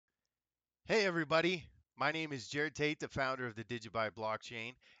Hey everybody, my name is Jared Tate, the founder of the DGB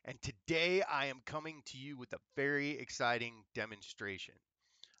blockchain, and today I am coming to you with a very exciting demonstration.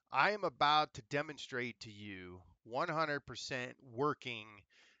 I am about to demonstrate to you 100% working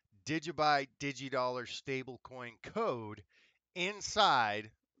DigiByte DigiDollar stablecoin code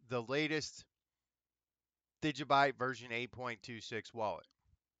inside the latest DigiByte version 8.26 wallet.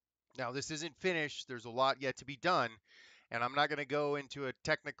 Now, this isn't finished. There's a lot yet to be done. And I'm not going to go into a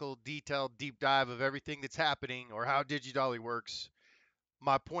technical, detailed, deep dive of everything that's happening or how DigiDollar works.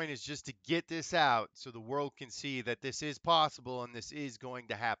 My point is just to get this out so the world can see that this is possible and this is going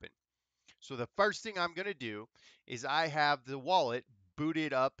to happen. So the first thing I'm going to do is I have the wallet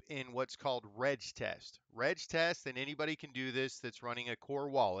booted up in what's called Reg Test. Reg Test, and anybody can do this that's running a core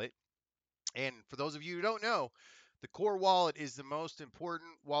wallet. And for those of you who don't know, the core wallet is the most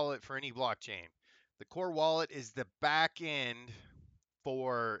important wallet for any blockchain. The core wallet is the back end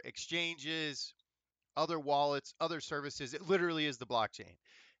for exchanges, other wallets, other services. It literally is the blockchain.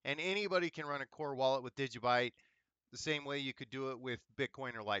 And anybody can run a core wallet with DigiByte the same way you could do it with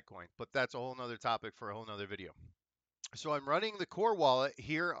Bitcoin or Litecoin. But that's a whole nother topic for a whole nother video. So I'm running the core wallet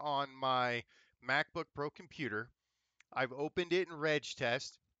here on my MacBook Pro computer. I've opened it in Reg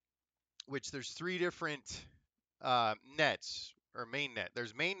Test, which there's three different nets or mainnet.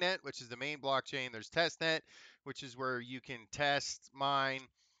 There's mainnet, which is the main blockchain. There's testnet, which is where you can test, mine.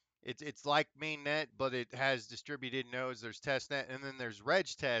 It's like mainnet, but it has distributed nodes. There's testnet, and then there's reg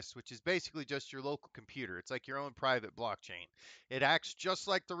test, which is basically just your local computer. It's like your own private blockchain. It acts just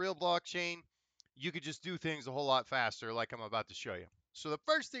like the real blockchain. You could just do things a whole lot faster, like I'm about to show you. So the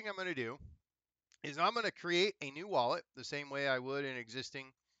first thing I'm going to do is I'm going to create a new wallet the same way I would an existing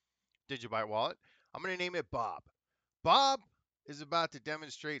DigiByte wallet. I'm going to name it Bob. Bob is about to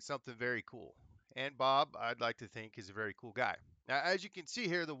demonstrate something very cool. And Bob, I'd like to think, is a very cool guy. Now, as you can see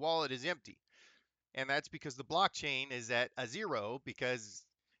here, the wallet is empty. And that's because the blockchain is at a zero because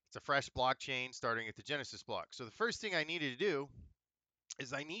it's a fresh blockchain starting at the Genesis block. So the first thing I needed to do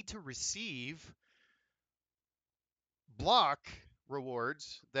is I need to receive block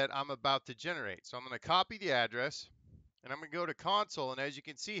rewards that I'm about to generate. So I'm going to copy the address and I'm going to go to console. And as you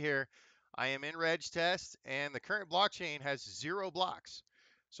can see here, I am in reg test and the current blockchain has 0 blocks.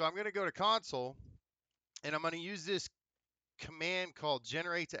 So I'm going to go to console and I'm going to use this command called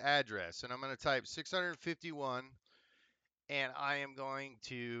generate to address. And I'm going to type 651 and I am going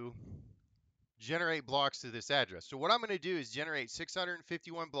to generate blocks to this address. So what I'm going to do is generate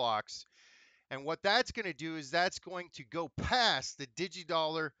 651 blocks. And what that's going to do is that's going to go past the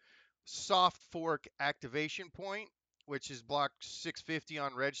DigiDollar soft fork activation point, which is block 650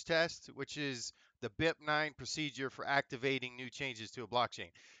 on reg test, which is the BIP9 procedure for activating new changes to a blockchain.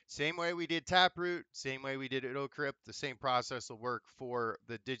 Same way we did Taproot, same way we did at Ocrypt, the same process will work for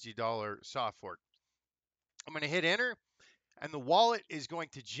the DigiDollar soft fork. I'm going to hit enter, and the wallet is going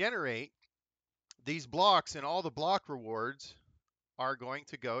to generate these blocks, and all the block rewards are going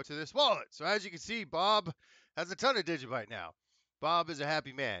to go to this wallet. So as you can see, Bob has a ton of DigiByte now. Bob is a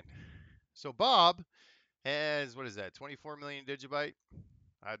happy man. So Bob has, what is that, 24 million DigiByte?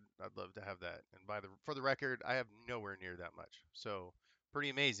 I'd love to have that. And for the record, I have nowhere near that much. So pretty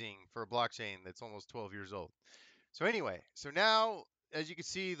amazing for a blockchain that's almost 12 years old. So anyway, so now as you can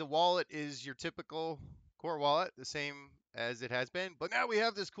see, the wallet is your typical core wallet, the same as it has been. But now we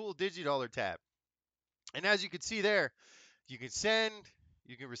have this cool DigiDollar tab. And as you can see there, you can send,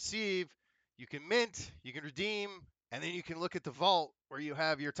 you can receive, you can mint, you can redeem, and then you can look at the vault where you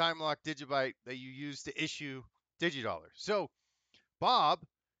have your time locked DigiByte that you use to issue DigiDollar. So Bob,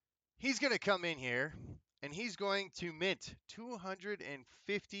 he's going to come in here and he's going to mint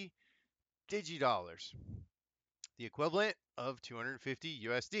 250 DigiDollars, the equivalent of 250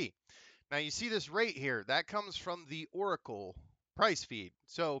 USD. Now you see this rate here, that comes from the Oracle price feed.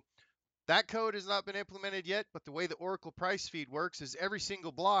 So that code has not been implemented yet, but the way the Oracle price feed works is every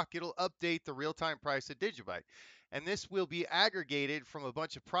single block, it'll update the real-time price of DigiByte. And this will be aggregated from a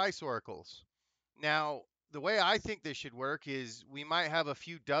bunch of price oracles. Now, the way I think this should work is we might have a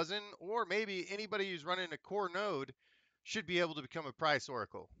few dozen, or maybe anybody who's running a core node should be able to become a price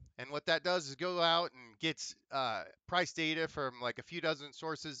oracle. And what that does is go out and gets price data from like a few dozen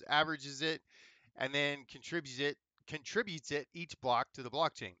sources, averages it, and then contributes it each block to the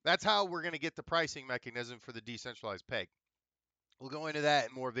blockchain. That's how we're going to get the pricing mechanism for the decentralized peg. We'll go into that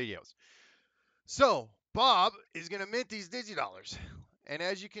in more videos. So Bob is going to mint these DigiDollars. And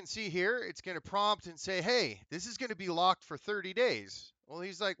as you can see here, it's going to prompt and say, hey, this is going to be locked for 30 days. Well,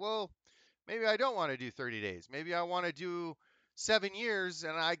 he's like, well, maybe I don't want to do 30 days. Maybe I want to do 7 years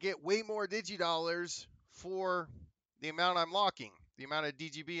and I get way more DigiDollars for the amount I'm locking. the amount of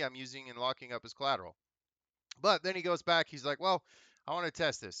DGB I'm using and locking up as collateral. But then he goes back, he's like, well, I want to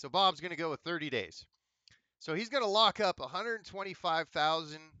test this. So Bob's going to go with 30 days. So he's going to lock up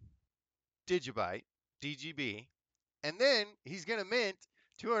 125,000 digibyte, DGB, and then he's going to mint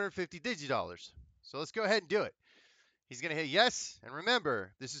 250 DigiDollars. So let's go ahead and do it. He's going to hit yes, and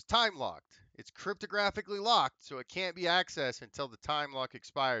remember, this is time locked. It's cryptographically locked, so it can't be accessed until the time lock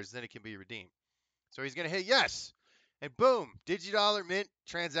expires, then it can be redeemed. So he's going to hit yes, and boom, DigiDollar mint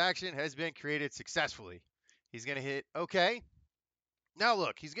transaction has been created successfully. He's going to hit OK. Now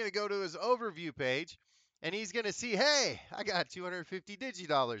look, he's going to go to his overview page, and he's going to see, hey, I got 250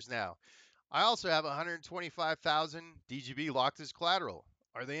 DigiDollars now. I also have 125,000 DGB locked as collateral.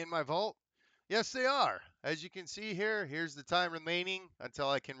 Are they in my vault? Yes, they are. As you can see here, here's the time remaining until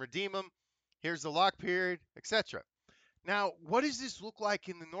I can redeem them. Here's the lock period, etc. Now, what does this look like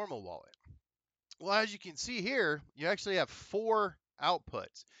in the normal wallet? Well, as you can see here, you actually have 4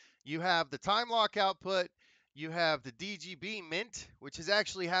 outputs. You have the time lock output, you have the DGB mint, which is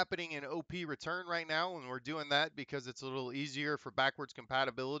actually happening in OP return right now, and we're doing that because it's a little easier for backwards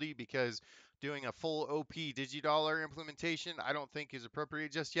compatibility, because doing a full OP DigiDollar implementation I don't think is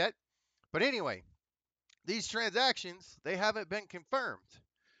appropriate just yet. But anyway, these transactions, they haven't been confirmed.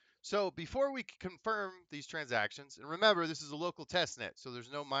 So before we confirm these transactions, and remember, this is a local test net, so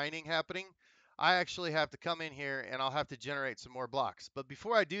there's no mining happening. I actually have to come in here and I'll have to generate some more blocks. But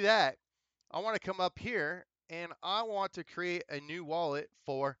before I do that, I want to come up here and I want to create a new wallet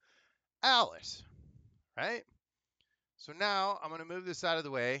for Alice, right? So now I'm going to move this out of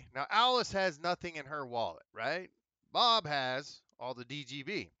the way. Now Alice has nothing in her wallet, right? Bob has all the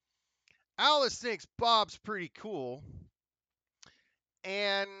DGB. Alice thinks Bob's pretty cool,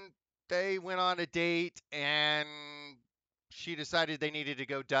 and they went on a date, and she decided they needed to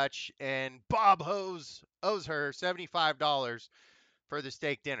go Dutch, and Bob owes her $75 for the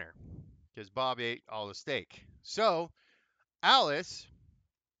steak dinner because Bob ate all the steak. So Alice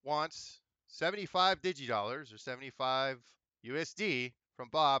wants 75 DigiDollars or 75 USD from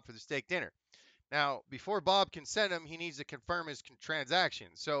Bob for the steak dinner. Now, before Bob can send him, he needs to confirm his transaction.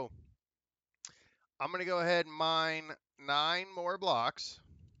 So I'm going to go ahead and mine 9 more blocks,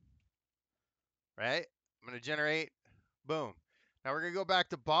 right? I'm going to generate, boom. Now we're going to go back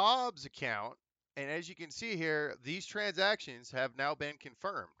to Bob's account, and as you can see here, these transactions have now been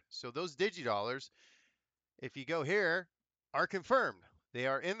confirmed. So those DigiDollars, if you go here, are confirmed. They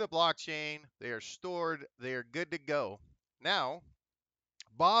are in the blockchain, they are stored, they are good to go. Now,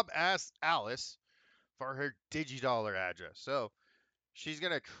 Bob asked Alice for her DigiDollar address. So she's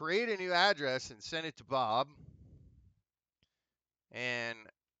going to create a new address and send it to Bob. And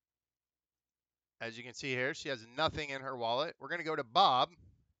as you can see here, she has nothing in her wallet. We're going to go to Bob.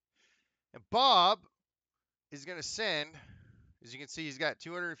 And Bob is going to send, as you can see, he's got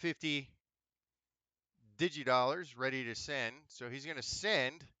 250 DigiDollars ready to send. So he's going to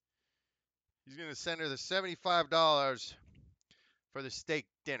send her the $75 for the steak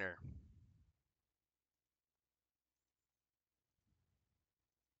dinner.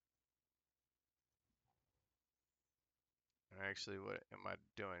 Actually, what am I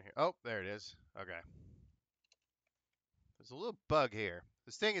doing here? Oh, there it is. Okay. There's a little bug here.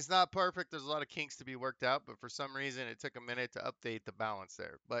 This thing is not perfect. There's a lot of kinks to be worked out, but for some reason it took a minute to update the balance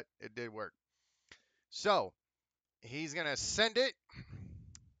there, but it did work. So he's going to send it.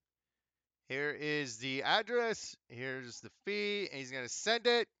 Here is the address. Here's the fee. And he's going to send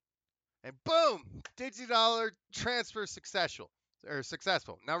it. And boom, DigiDollar transfer successful.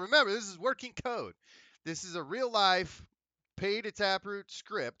 Now remember, this is working code. This is a real life pay to taproot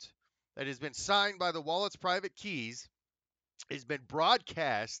script that has been signed by the wallet's private keys, has been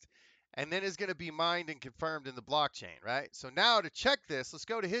broadcast, and then is going to be mined and confirmed in the blockchain, right? So now to check this, let's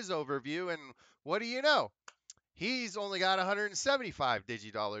go to his overview, and what do you know? He's only got 175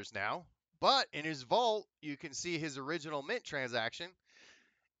 DigiDollars now, but in his vault, you can see his original mint transaction.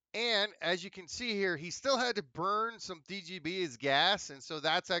 And as you can see here, he still had to burn some DGB as gas, and so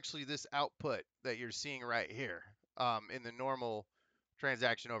that's actually this output that you're seeing right here in the normal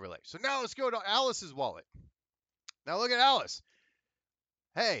transaction overlay. So now let's go to Alice's wallet. Now look at Alice.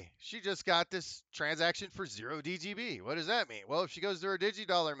 Hey, she just got this transaction for 0 DGB. What does that mean? Well, if she goes to her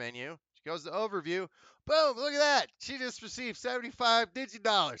DigiDollar menu, she goes to overview, boom, look at that. She just received 75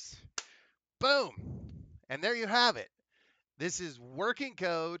 DigiDollars. Boom. And there you have it. This is working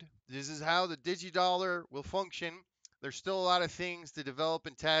code. This is how the DigiDollar will function. There's still a lot of things to develop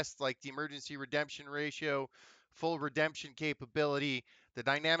and test, like the emergency redemption ratio, full redemption capability, the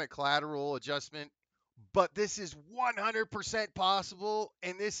dynamic collateral adjustment. But this is 100% possible,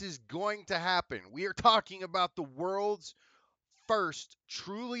 and this is going to happen. We are talking about the world's first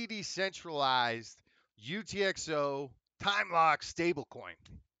truly decentralized UTXO time lock stablecoin.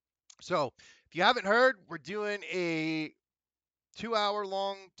 So if you haven't heard, we're doing a 2 hour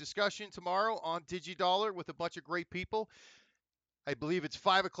long discussion tomorrow on DigiDollar with a bunch of great people. I believe it's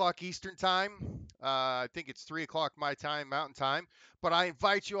 5 o'clock Eastern time. I think it's 3 o'clock my time, Mountain time. But I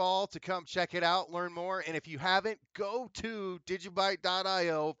invite you all to come check it out, learn more. And if you haven't, go to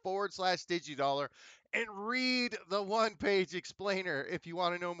digibyte.io/DigiDollar and read the one-page explainer if you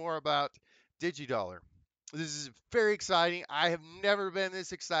want to know more about DigiDollar. This is very exciting. I have never been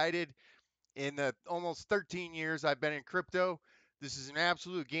this excited in the almost 13 years I've been in crypto. This is an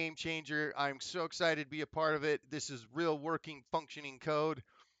absolute game changer. I'm so excited to be a part of it. This is real working, functioning code.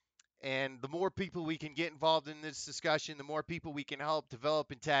 And the more people we can get involved in this discussion, the more people we can help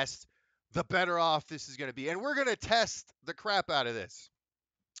develop and test, the better off this is going to be. And we're going to test the crap out of this.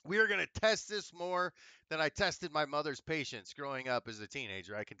 We are going to test this more than I tested my mother's patience growing up as a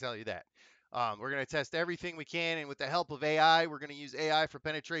teenager. I can tell you that. We're going to test everything we can. And with the help of AI, we're going to use AI for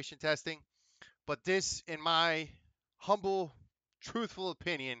penetration testing. But this, in my humble, truthful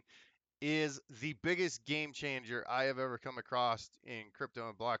opinion, is the biggest game changer I have ever come across in crypto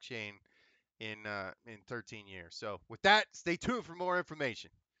and blockchain in 13 years. So with that, stay tuned for more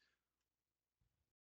information.